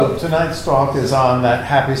Tonight's talk is on that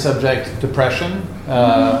happy subject, depression,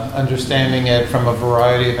 understanding it from a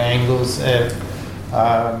variety of angles.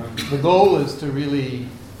 The goal is to really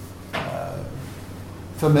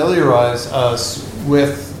familiarize us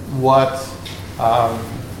with what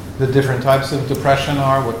the different types of depression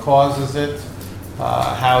are, what causes it,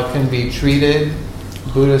 how it can be treated,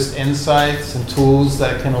 Buddhist insights and tools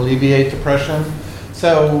that can alleviate depression.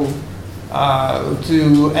 So,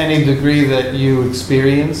 to any degree that you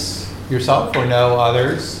experience yourself or know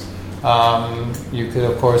others, you could,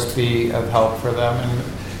 of course, be of help for them. And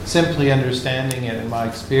simply understanding it, in my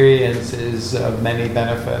experience, is of many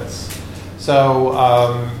benefits.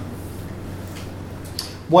 So,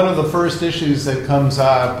 one of the first issues that comes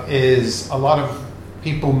up is a lot of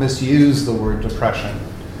people misuse the word depression.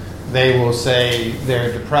 They will say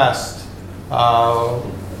they're depressed as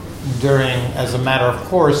a matter of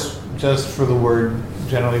course, just for the word,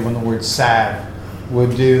 generally when the word sad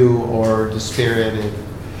would do, or dispirited.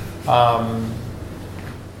 Now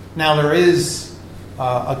there is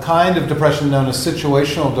a kind of depression known as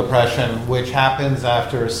situational depression, which happens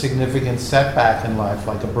after a significant setback in life,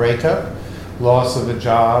 like a breakup, loss of a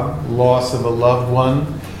job, loss of a loved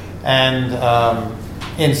one, and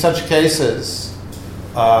in such cases,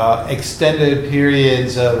 extended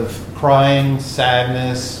periods of crying,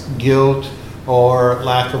 sadness, guilt, or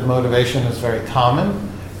lack of motivation is very common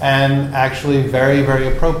and actually very, very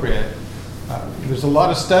appropriate. There's a lot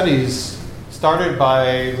of studies started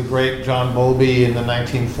by the great John Bowlby in the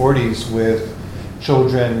 1940s with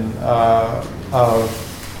children of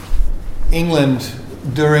England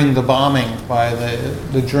during the bombing by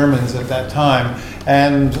the Germans at that time.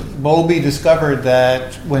 And Bowlby discovered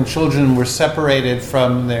that when children were separated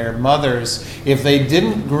from their mothers, if they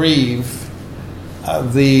didn't grieve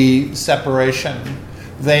the separation,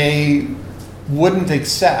 they wouldn't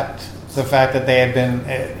accept the fact that they had been,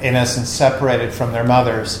 in essence, separated from their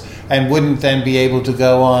mothers, and wouldn't then be able to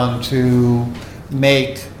go on to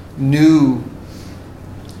make new,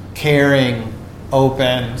 caring,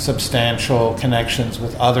 open, substantial connections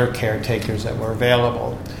with other caretakers that were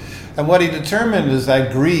available. And what he determined is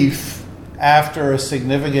that grief after a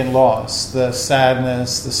significant loss, the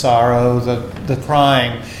sadness, the sorrow, the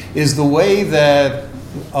crying, is the way that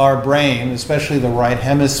our brain, especially the right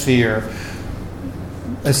hemisphere,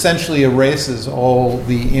 essentially erases all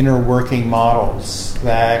the inner working models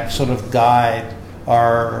that sort of guide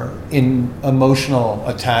our emotional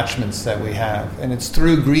attachments that we have. And it's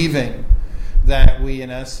through grieving that we,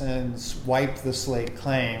 in essence, wipe the slate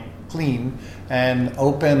clean and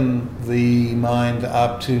open the mind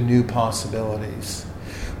up to new possibilities.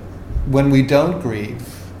 When we don't grieve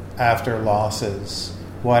after losses,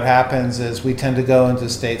 what happens is we tend to go into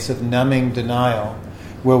states of numbing denial,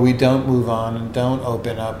 where we don't move on and don't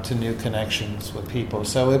open up to new connections with people.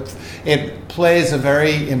 So it plays a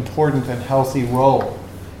very important and healthy role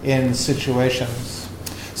in situations.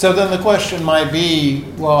 So then the question might be,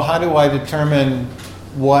 well, how do I determine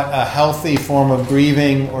what a healthy form of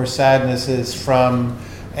grieving or sadness is from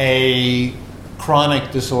a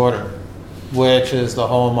chronic disorder, which is the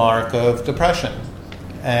hallmark of depression?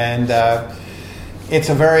 And it's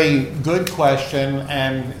a very good question,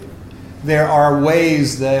 and there are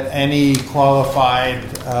ways that any qualified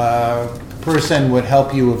person would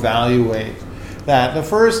help you evaluate that. The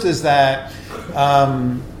first is that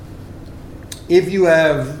if you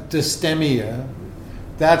have dysthymia,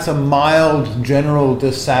 that's a mild general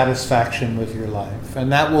dissatisfaction with your life,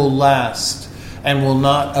 and that will last and will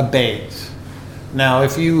not abate. Now,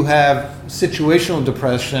 if you have situational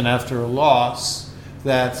depression after a loss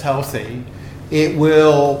that's healthy, it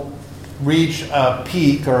will reach a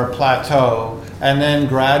peak or a plateau, and then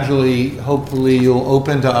gradually, hopefully, you'll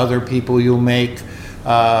open to other people, you'll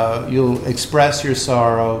express your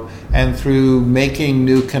sorrow, and through making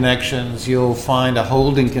new connections, you'll find a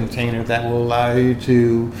holding container that will allow you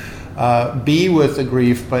to be with the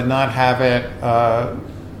grief, but not have it,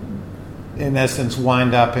 in essence,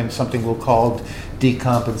 wind up in something we'll call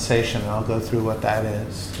decompensation. I'll go through what that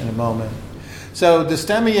is in a moment. So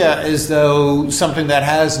dysthymia is, though, something that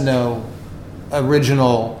has no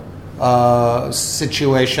original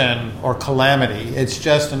situation or calamity. It's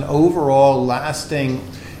just an overall lasting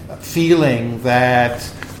feeling that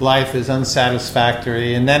life is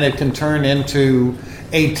unsatisfactory, and then it can turn into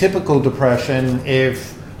atypical depression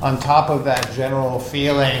if, on top of that general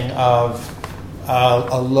feeling of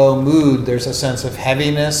a low mood, there's a sense of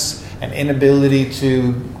heaviness, an inability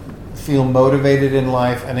to feel motivated in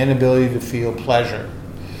life, an inability to feel pleasure.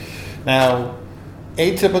 Now,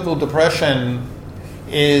 atypical depression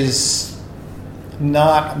is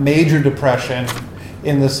not major depression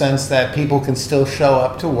in the sense that people can still show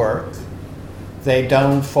up to work. They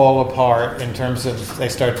don't fall apart in terms of they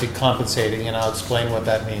start decompensating, and I'll explain what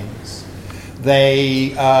that means.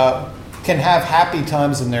 They can have happy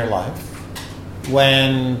times in their life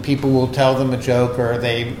when people will tell them a joke, or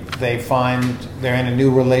they find they're in a new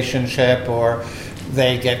relationship, or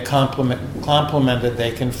they get complimented.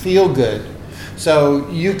 They can feel good. So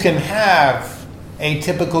you can have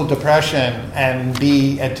atypical depression and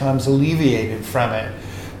be at times alleviated from it.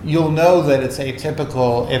 You'll know that it's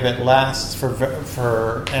atypical if it lasts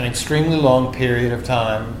for an extremely long period of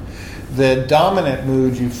time. The dominant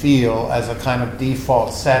mood you feel as a kind of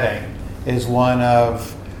default setting is one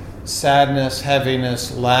of sadness,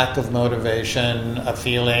 heaviness, lack of motivation, a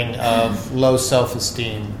feeling of low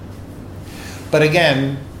self-esteem. But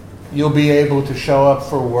again, you'll be able to show up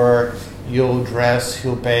for work, you'll dress,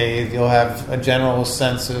 you'll bathe, you'll have a general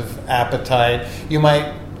sense of appetite. You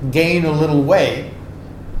might gain a little weight,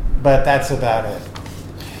 but that's about it.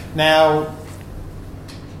 Now,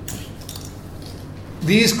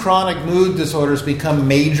 these chronic mood disorders become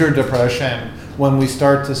major depression when we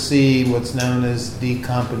start to see what's known as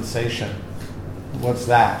decompensation. What's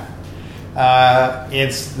that?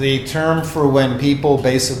 It's the term for when people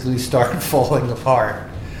basically start falling apart.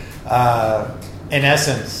 In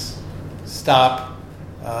essence, stop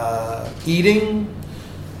eating,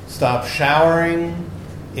 stop showering,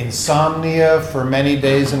 insomnia for many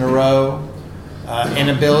days in a row,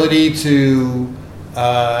 inability to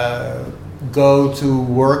go to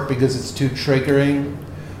work because it's too triggering,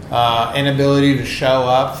 inability to show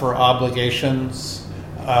up for obligations,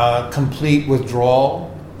 complete withdrawal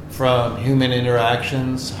from human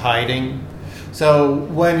interactions, hiding. So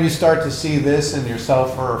when you start to see this in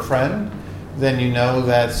yourself or a friend, then you know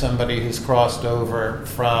that somebody who's crossed over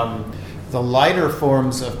from the lighter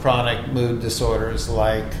forms of chronic mood disorders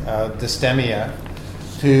like dysthymia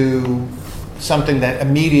to something that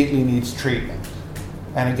immediately needs treatment.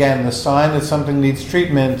 And again, the sign that something needs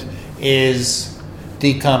treatment is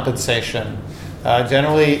decompensation.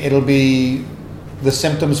 Generally, the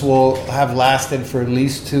symptoms will have lasted for at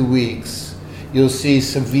least 2 weeks. You'll see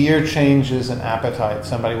severe changes in appetite.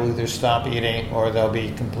 Somebody will either stop eating or they'll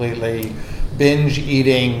be completely binge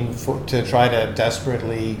eating to try to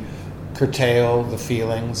desperately curtail the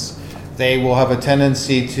feelings. They will have a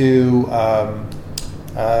tendency to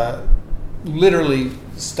literally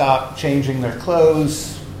stop changing their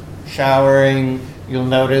clothes, showering. You'll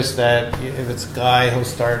notice that if it's a guy, he'll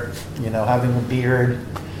start, having a beard.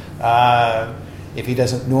 If he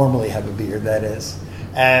doesn't normally have a beard, that is.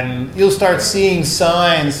 And you'll start seeing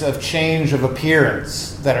signs of change of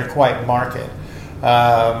appearance that are quite marked.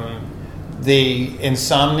 The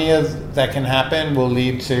insomnia that can happen will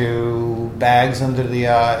lead to bags under the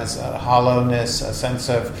eyes, a hollowness, a sense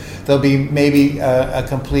of, there'll be maybe a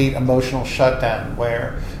complete emotional shutdown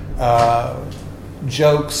where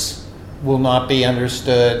jokes will not be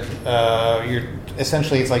understood.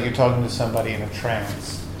 Essentially, it's like you're talking to somebody in a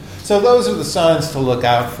trance. So those are the signs to look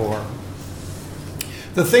out for.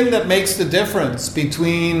 The thing that makes the difference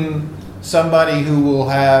between somebody who will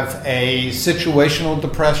have a situational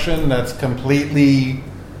depression that's completely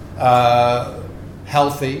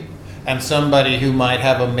healthy and somebody who might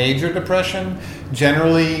have a major depression,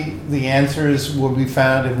 generally the answers will be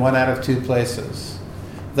found in one out of two places.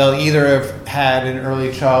 They'll either have had in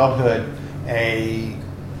early childhood a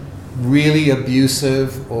really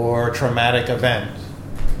abusive or traumatic event.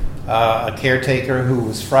 A caretaker who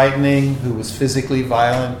was frightening, who was physically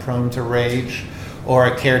violent, prone to rage, or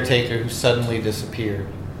a caretaker who suddenly disappeared.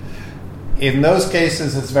 In those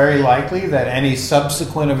cases, it's very likely that any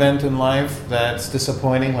subsequent event in life that's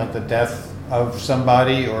disappointing, like the death of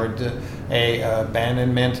somebody or a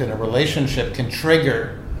abandonment in a relationship, can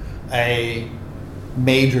trigger a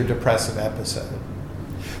major depressive episode.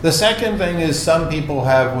 The second thing is some people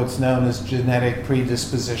have what's known as genetic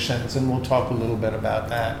predispositions, and we'll talk a little bit about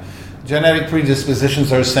that. Genetic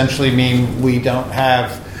predispositions are essentially mean we don't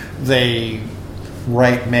have the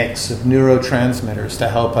right mix of neurotransmitters to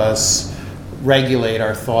help us regulate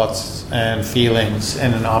our thoughts and feelings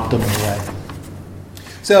in an optimal way.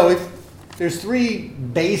 So there's three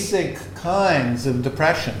basic kinds of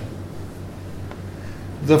depression.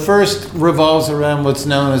 The first revolves around what's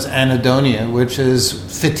known as anhedonia, which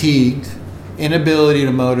is fatigue, inability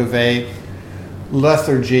to motivate,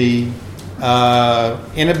 lethargy,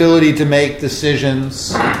 inability to make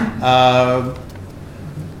decisions,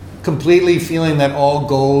 completely feeling that all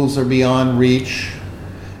goals are beyond reach,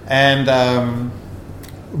 and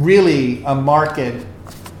really a marked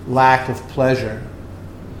lack of pleasure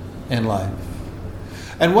in life.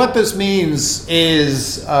 And what this means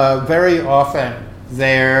is very often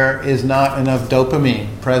there is not enough dopamine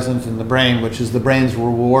present in the brain, which is the brain's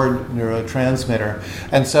reward neurotransmitter.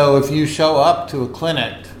 And so if you show up to a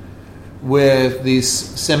clinic with these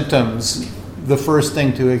symptoms, the first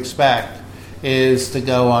thing to expect is to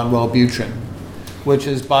go on Wellbutrin, which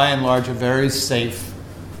is by and large a very safe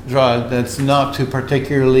drug that's not too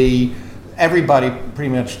particularly, everybody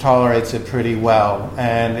pretty much tolerates it pretty well,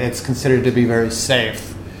 and it's considered to be very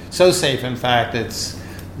safe. So safe, in fact, it's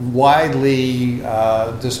widely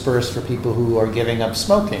dispersed for people who are giving up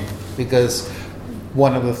smoking, because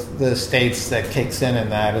one of the states that kicks in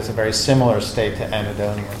that is a very similar state to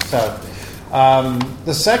anhedonia. So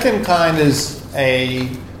the second kind is a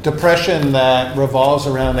depression that revolves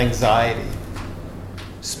around anxiety,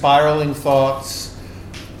 spiraling thoughts,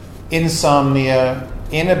 insomnia,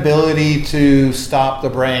 inability to stop the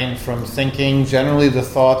brain from thinking. Generally, the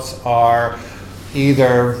thoughts are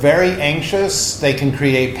either very anxious, they can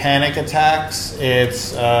create panic attacks.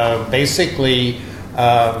 It's basically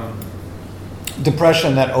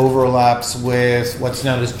depression that overlaps with what's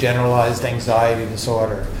known as generalized anxiety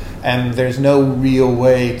disorder. And there's no real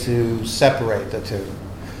way to separate the two.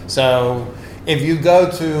 So if you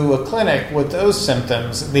go to a clinic with those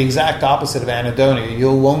symptoms, the exact opposite of anhedonia,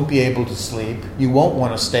 you won't be able to sleep, you won't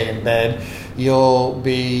want to stay in bed, you'll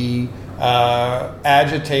be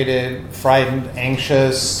agitated, frightened,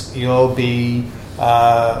 anxious, you'll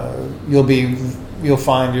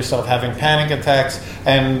find yourself having panic attacks,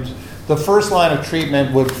 and the first line of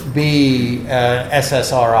treatment would be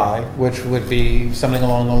SSRI, which would be something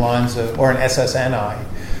along the lines of, or an SSNI,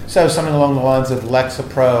 so something along the lines of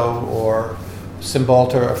Lexapro or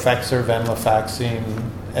Cymbalta, or Effexor, venlafaxine,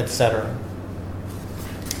 etc.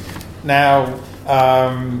 Now,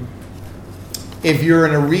 if you're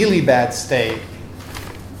in a really bad state,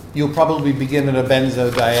 you'll probably begin a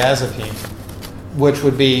benzodiazepine, which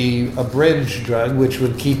would be a bridge drug, which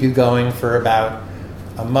would keep you going for about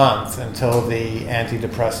a month until the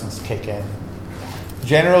antidepressants kick in.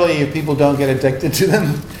 Generally, if people don't get addicted to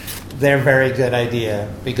them, they're a very good idea,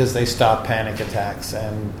 because they stop panic attacks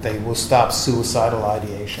and they will stop suicidal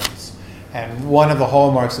ideations. And one of the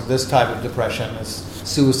hallmarks of this type of depression is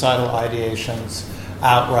suicidal ideations,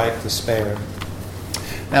 outright despair.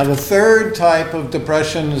 Now, the third type of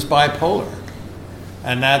depression is bipolar,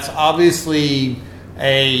 and that's obviously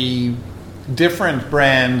a different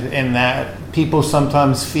brand in that people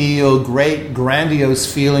sometimes feel great, grandiose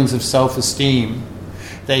feelings of self-esteem.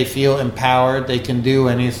 They feel empowered, they can do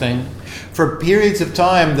anything. For periods of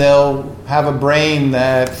time, they'll have a brain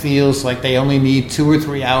that feels like they only need 2 or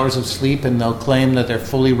 3 hours of sleep, and they'll claim that they're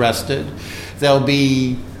fully rested. They'll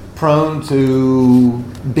be prone to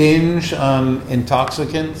binge on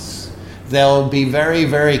intoxicants. They'll be very,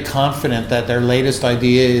 very confident that their latest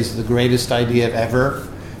idea is the greatest idea ever.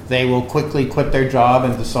 They will quickly quit their job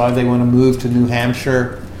and decide they want to move to New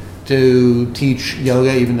Hampshire to teach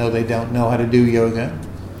yoga, even though they don't know how to do yoga.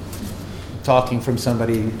 Talking from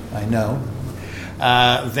somebody I know.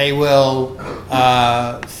 They will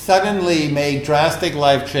suddenly make drastic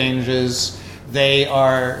life changes. They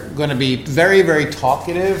are going to be very, very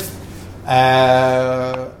talkative,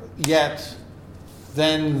 yet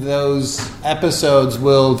then those episodes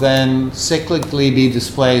will then cyclically be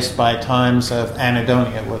displaced by times of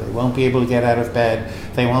anhedonia, where they won't be able to get out of bed,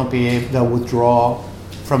 they'll withdraw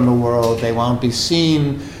from the world, they won't be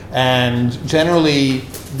seen, and generally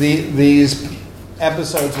these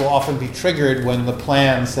episodes will often be triggered when the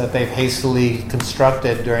plans that they've hastily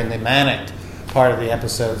constructed during the manic part of the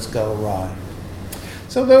episodes go awry.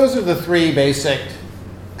 So those are the three basic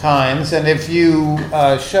kinds, and if you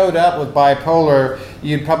showed up with bipolar,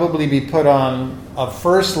 you'd probably be put on a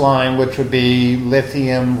first line, which would be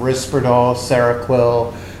lithium, Risperdal,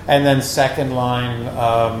 Seroquel, and then second line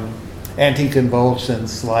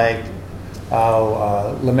anticonvulsants like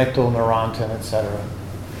Lamictal, Neurontin, etc.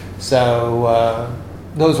 So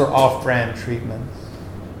those are off-brand treatments.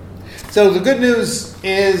 So the good news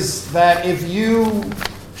is that if you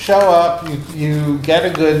show up, you get a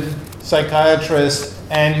good psychiatrist,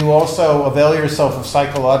 and you also avail yourself of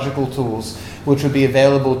psychological tools, which would be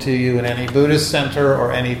available to you in any Buddhist center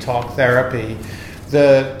or any talk therapy.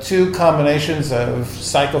 The two combinations of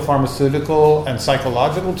psychopharmaceutical and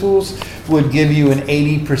psychological tools would give you an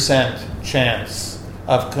 80% chance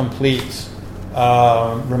of complete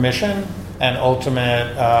remission and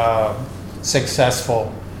ultimate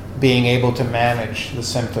successful being able to manage the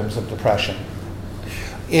symptoms of depression.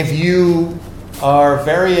 If you are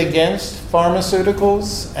very against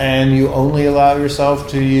pharmaceuticals and you only allow yourself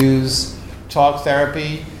to use talk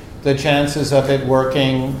therapy, the chances of it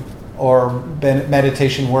working or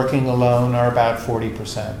meditation working alone are about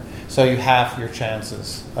 40%. So you half your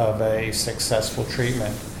chances of a successful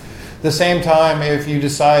treatment. At the same time, if you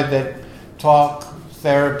decide that talk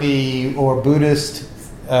therapy or Buddhist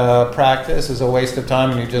practice is a waste of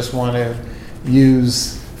time and you just want to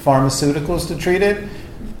use pharmaceuticals to treat it,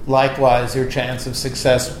 likewise, your chance of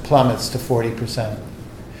success plummets to 40%.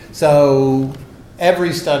 So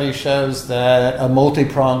every study shows that a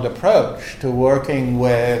multi-pronged approach to working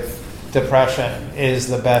with depression is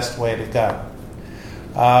the best way to go.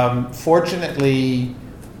 Fortunately,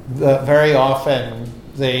 very often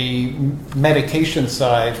the medication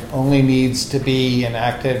side only needs to be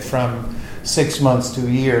enacted from 6 months to a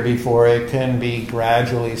year before it can be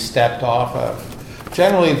gradually stepped off of.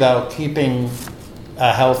 Generally, though, keeping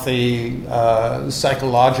a healthy,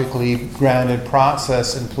 psychologically grounded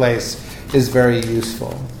process in place is very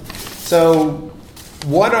useful. So,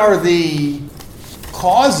 what are the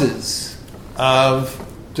causes of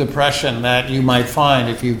depression that you might find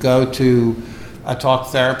if you go to a talk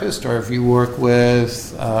therapist or if you work with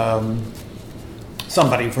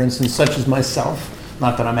somebody, for instance, such as myself?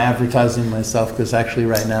 Not that I'm advertising myself, because actually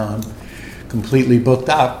right now I'm completely booked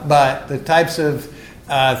up, but the types of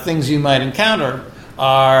things you might encounter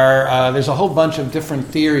are, there's a whole bunch of different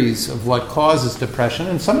theories of what causes depression,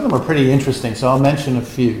 and some of them are pretty interesting, so I'll mention a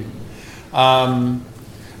few.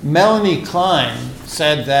 Melanie Klein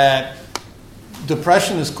said that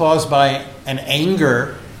depression is caused by an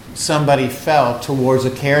anger somebody felt towards a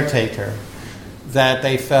caretaker that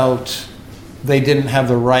they felt they didn't have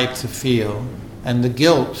the right to feel. And the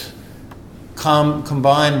guilt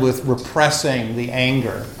combined with repressing the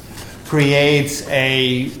anger creates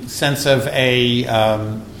a sense of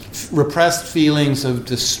repressed feelings of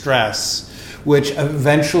distress, which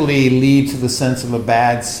eventually lead to the sense of a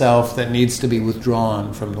bad self that needs to be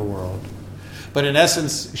withdrawn from the world. But in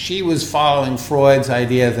essence, she was following Freud's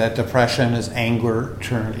idea that depression is anger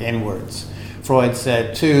turned inwards. Freud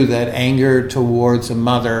said, too, that anger towards a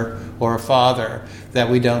mother or a father that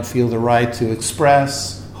we don't feel the right to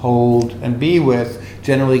express, hold, and be with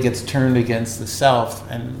generally gets turned against the self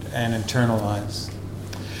and internalized.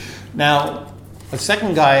 Now, a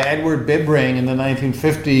second guy, Edward Bibring, in the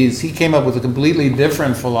 1950s, he came up with a completely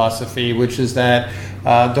different philosophy, which is that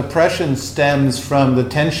depression stems from the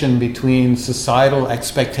tension between societal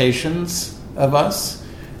expectations of us,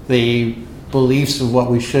 the beliefs of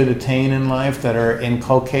what we should attain in life that are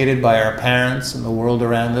inculcated by our parents and the world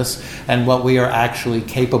around us, and what we are actually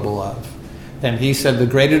capable of. And he said the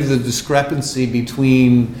greater the discrepancy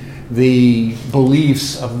between the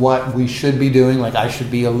beliefs of what we should be doing, like I should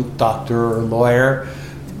be a doctor or a lawyer,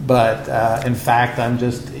 but in fact I'm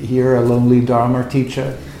just here a lonely Dharma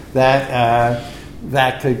teacher,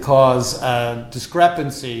 that could cause a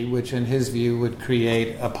discrepancy, which in his view would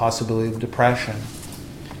create a possibility of depression.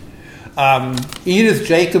 Edith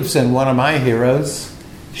Jacobson, one of my heroes,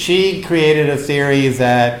 she created a theory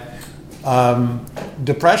that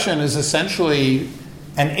depression is essentially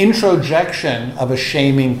an introjection of a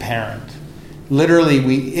shaming parent. Literally,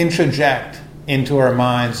 we introject into our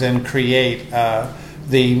minds and create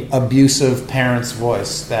the abusive parent's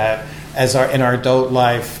voice that, in our adult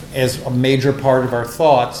life, is a major part of our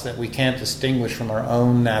thoughts that we can't distinguish from our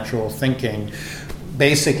own natural thinking,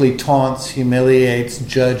 basically taunts, humiliates,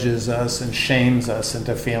 judges us, and shames us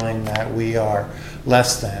into feeling that we are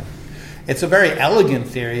less than. It's a very elegant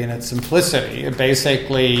theory in its simplicity. It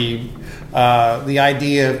basically, the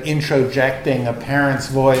idea of introjecting a parent's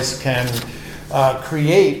voice can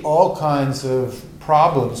create all kinds of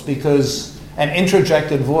problems, because an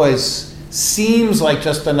introjected voice seems like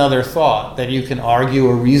just another thought that you can argue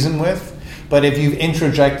or reason with, but if you've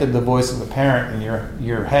introjected the voice of a parent in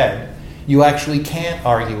your head, you actually can't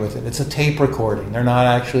argue with it. It's a tape recording. They're not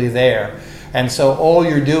actually there. And so all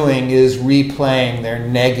you're doing is replaying their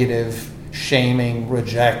negative, shaming,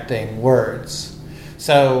 rejecting words.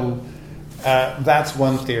 So that's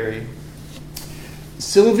one theory.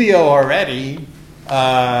 Silvio Aretti,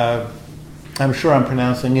 I'm sure I'm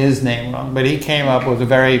pronouncing his name wrong, but he came up with a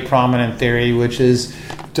very prominent theory, which is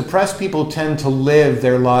depressed people tend to live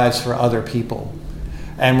their lives for other people.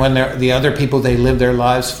 And when the other people they live their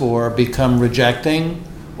lives for become rejecting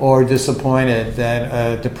or disappointed, then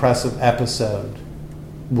a depressive episode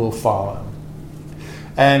will follow.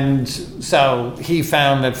 And so he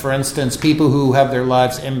found that, for instance, people who have their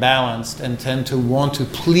lives imbalanced and tend to want to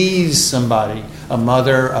please somebody, a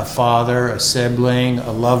mother, a father, a sibling,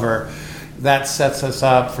 a lover, that sets us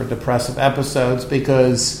up for depressive episodes,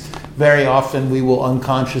 because very often we will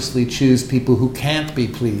unconsciously choose people who can't be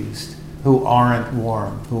pleased, who aren't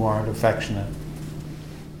warm, who aren't affectionate.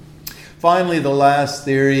 Finally, the last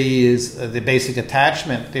theory is the basic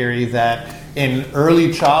attachment theory, that in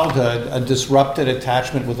early childhood, a disrupted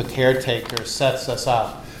attachment with a caretaker sets us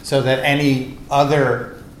up so that any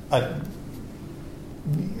other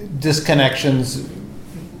disconnections,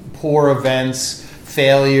 poor events,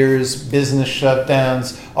 failures, business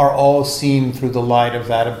shutdowns are all seen through the light of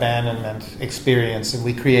that abandonment experience. And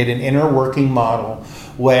we create an inner working model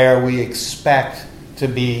where we expect to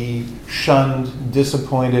be shunned,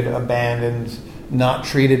 disappointed, abandoned, not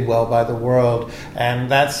treated well by the world. And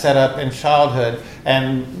that's set up in childhood.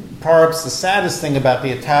 And perhaps the saddest thing about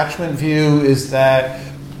the attachment view is that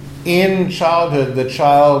in childhood, the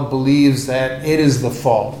child believes that it is the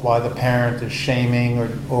fault, why the parent is shaming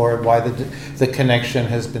or why the connection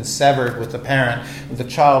has been severed with the parent. The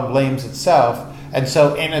child blames itself. And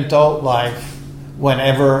so in adult life,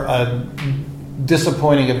 whenever a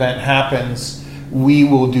disappointing event happens, we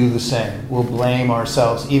will do the same. We'll blame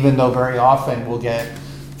ourselves, even though very often we'll get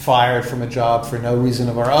fired from a job for no reason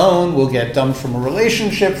of our own. We'll get dumped from a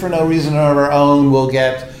relationship for no reason of our own. We'll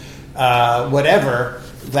get whatever.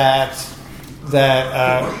 That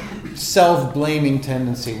self-blaming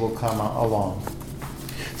tendency will come along.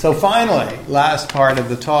 So finally, last part of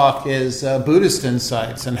the talk is Buddhist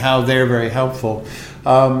insights and how they're very helpful.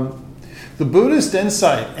 The Buddhist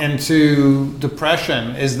insight into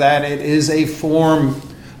depression is that it is a form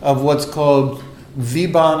of what's called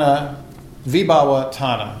vibhava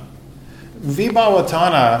tanha. Vibhava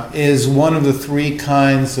tanha is one of the three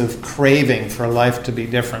kinds of craving for life to be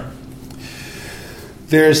different.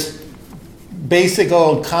 There's basic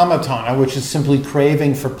old kama tanha, which is simply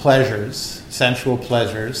craving for pleasures, sensual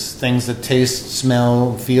pleasures, things that taste,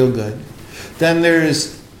 smell, feel good. Then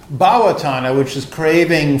there's bhava tanha, which is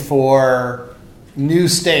craving for new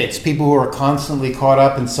states. People who are constantly caught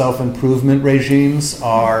up in self-improvement regimes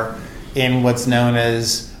are in what's known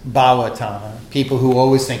as bhava tanha. People who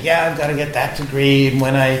always think, I've got to get that degree, and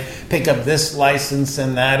when I pick up this license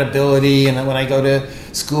and that ability, and then when I go to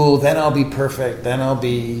school, then I'll be perfect, then I'll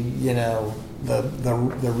be,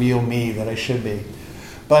 the real me that I should be.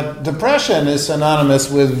 But depression is synonymous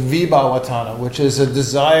with vibhava tanha, which is a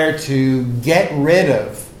desire to get rid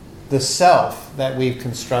of the self that we've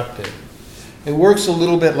constructed. It works a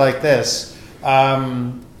little bit like this.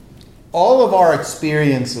 All of our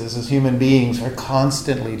experiences as human beings are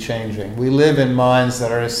constantly changing. We live in minds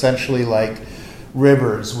that are essentially like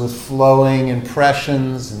rivers with flowing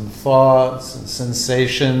impressions and thoughts and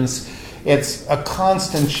sensations. It's a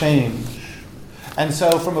constant change. And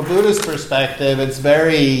so from a Buddhist perspective, it's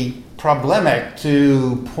very problematic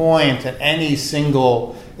to point at any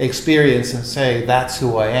single experience and say, that's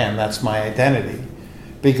who I am, that's my identity.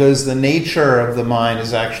 Because the nature of the mind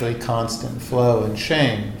is actually constant flow and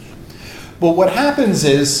change. But what happens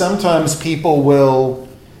is sometimes people will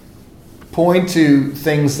point to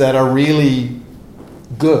things that are really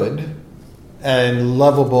good and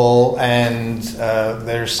lovable and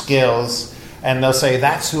their skills, and they'll say,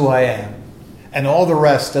 that's who I am. And all the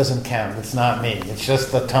rest doesn't count. It's not me. It's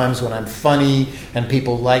just the times when I'm funny and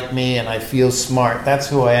people like me and I feel smart. That's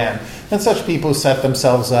who I am. And such people set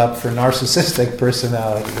themselves up for narcissistic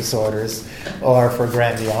personality disorders or for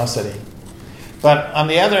grandiosity. But on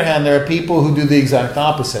the other hand, there are people who do the exact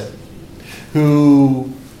opposite,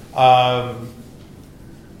 who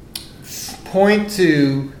point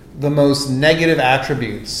to the most negative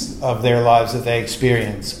attributes of their lives that they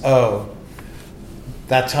experience. Oh,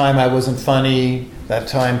 that time I wasn't funny, that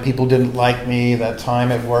time people didn't like me, that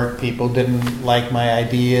time at work people didn't like my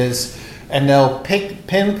ideas. And they'll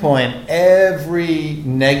pinpoint every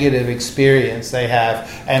negative experience they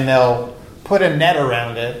have, and they'll put a net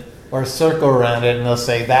around it, or a circle around it, and they'll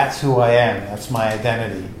say, that's who I am, that's my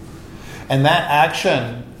identity. And that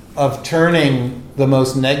action of turning the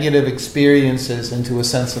most negative experiences into a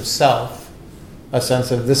sense of self, a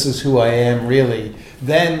sense of this is who I am really,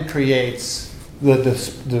 then creates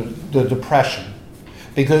the depression.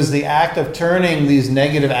 Because the act of turning these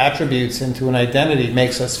negative attributes into an identity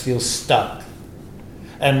makes us feel stuck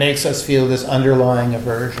and makes us feel this underlying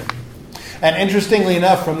aversion. And interestingly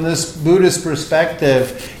enough, from this Buddhist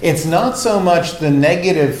perspective, it's not so much the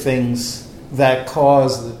negative things that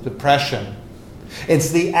cause the depression. It's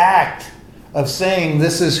the act of saying,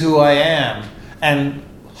 this is who I am, and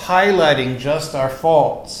highlighting just our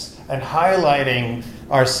faults and highlighting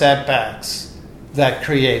our setbacks that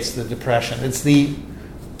creates the depression. It's the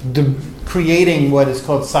creating what is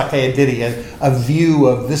called Sakkaya Ditthi, a view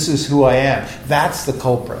of this is who I am. That's the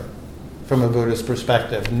culprit from a Buddhist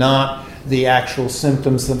perspective, not the actual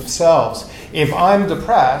symptoms themselves. If I'm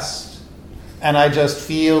depressed and I just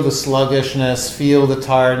feel the sluggishness, feel the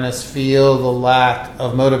tiredness, feel the lack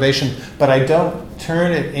of motivation, but I don't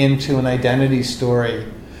turn it into an identity story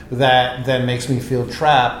that then makes me feel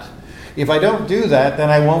trapped. If I don't do that, then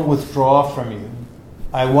I won't withdraw from you.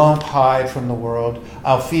 I won't hide from the world.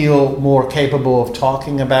 I'll feel more capable of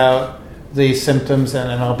talking about the symptoms,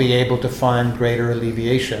 and I'll be able to find greater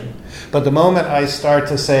alleviation. But the moment I start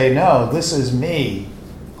to say, no, this is me,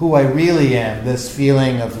 who I really am, this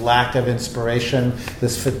feeling of lack of inspiration,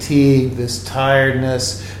 this fatigue, this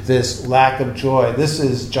tiredness, this lack of joy, this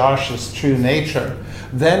is Josh's true nature,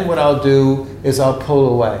 then what I'll do is I'll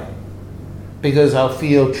pull away, because I'll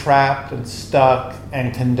feel trapped and stuck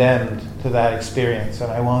and condemned to that experience, and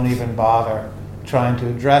I won't even bother trying to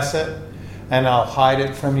address it, and I'll hide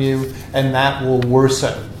it from you, and that will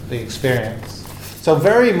worsen the experience. So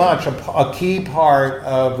very much a key part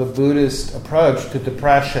of the Buddhist approach to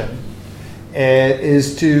depression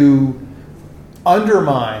is to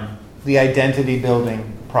undermine the identity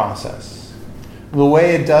building process. The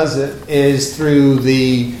way it does it is through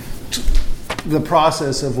the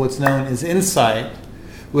process of what's known as insight,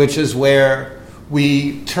 which is where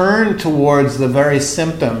we turn towards the very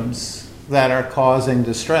symptoms that are causing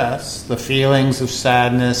distress, the feelings of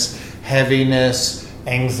sadness, heaviness,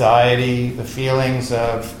 anxiety, the feelings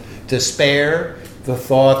of despair, the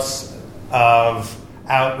thoughts of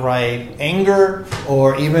outright anger,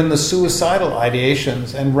 or even the suicidal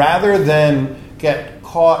ideations. And rather than get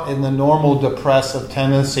caught in the normal depressive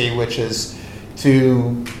tendency, which is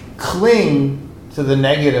to cling to the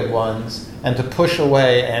negative ones and to push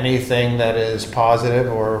away anything that is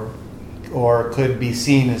positive or could be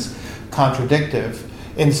seen as contradictive,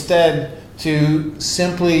 instead to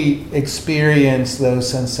simply experience those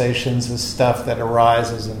sensations as stuff that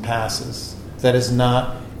arises and passes, that is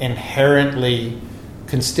not inherently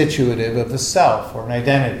constitutive of the self or an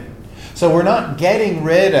identity. So we're not getting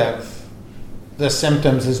rid of the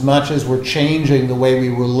symptoms as much as we're changing the way we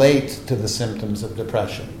relate to the symptoms of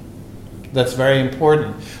depression. That's very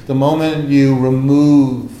important. The moment you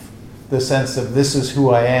remove the sense of this is who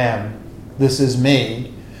I am, this is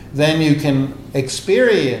me, then you can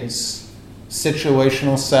experience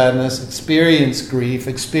situational sadness, experience grief,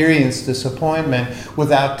 experience disappointment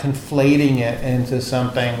without conflating it into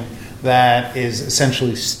something that is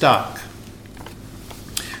essentially stuck.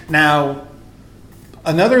 Now,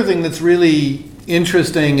 another thing that's really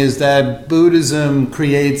interesting is that Buddhism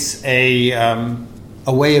creates a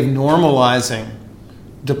way of normalizing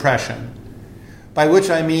depression, by which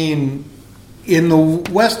I mean in the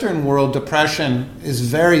Western world, depression is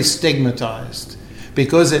very stigmatized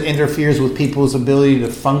because it interferes with people's ability to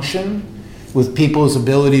function, with people's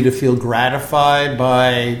ability to feel gratified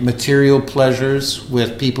by material pleasures,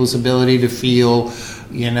 with people's ability to feel,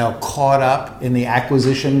 caught up in the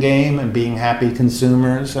acquisition game and being happy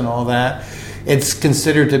consumers and all that. It's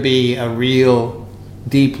considered to be a real,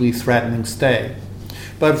 deeply threatening state.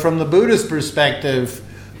 But from the Buddhist perspective,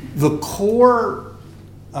 the core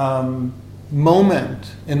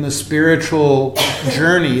moment in the spiritual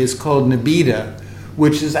journey is called nibbida,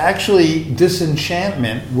 which is actually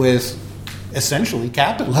disenchantment with essentially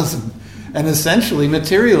capitalism and essentially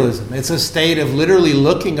materialism. It's a state of literally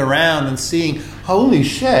looking around and seeing, holy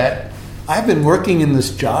shit, I've been working in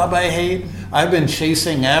this job I hate. I've been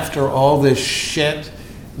chasing after all this shit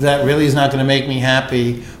that really is not going to make me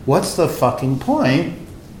happy. What's the fucking point?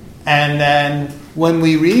 And then when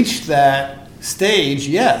we reach that stage,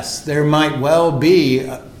 yes, there might well be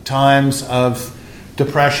times of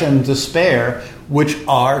depression, despair, which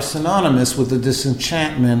are synonymous with the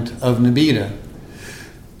disenchantment of nibbida.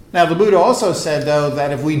 Now, the Buddha also said, though,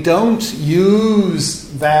 that if we don't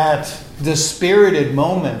use that dispirited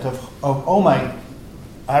moment of oh my,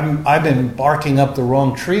 I've been barking up the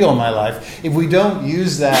wrong tree all my life, if we don't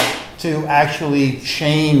use that to actually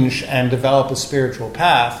change and develop a spiritual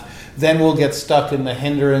path, then we'll get stuck in the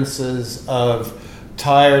hindrances of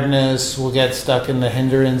tiredness, we'll get stuck in the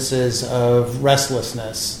hindrances of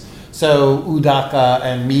restlessness. So uddhaka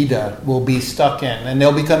and medha will be stuck in, and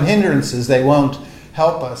they'll become hindrances. They won't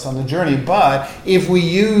help us on the journey. But if we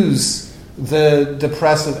use the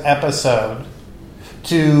depressive episode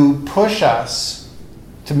to push us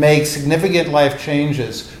to make significant life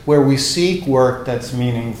changes, where we seek work that's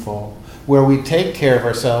meaningful, where we take care of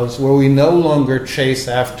ourselves, where we no longer chase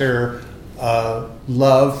after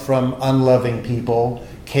love from unloving people,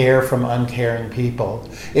 care from uncaring people,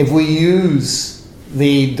 if we use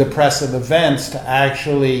the depressive events to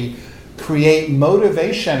actually create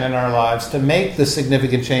motivation in our lives to make the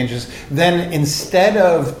significant changes, then instead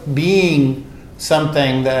of being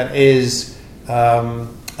something that is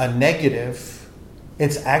a negative,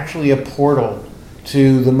 it's actually a portal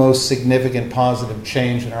to the most significant positive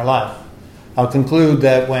change in our life. I'll conclude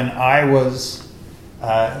that when I was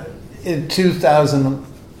in 2000,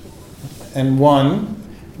 And one,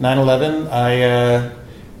 9/11, I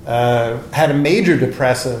had a major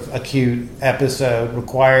depressive acute episode,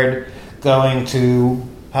 required going to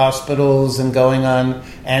hospitals and going on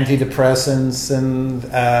antidepressants. And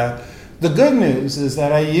the good news is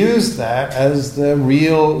that I used that as the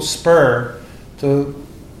real spur to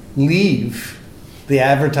leave the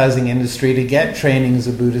advertising industry, to get training as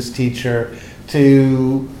a Buddhist teacher,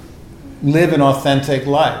 to live an authentic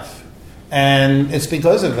life. And it's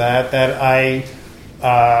because of that that I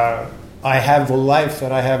have the life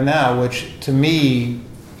that I have now, which to me,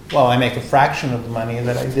 well, I make a fraction of the money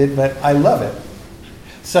that I did, but I love it.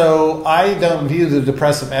 So I don't view the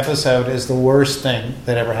depressive episode as the worst thing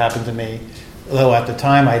that ever happened to me, though at the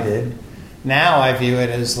time I did. Now I view it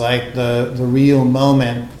as like the real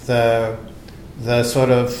moment, the sort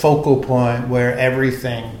of focal point where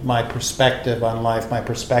everything, my perspective on life, my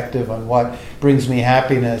perspective on what brings me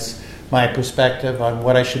happiness, my perspective on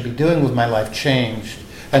what I should be doing with my life changed.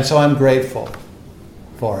 And so I'm grateful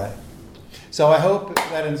for it. So I hope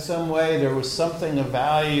that in some way there was something of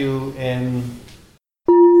value in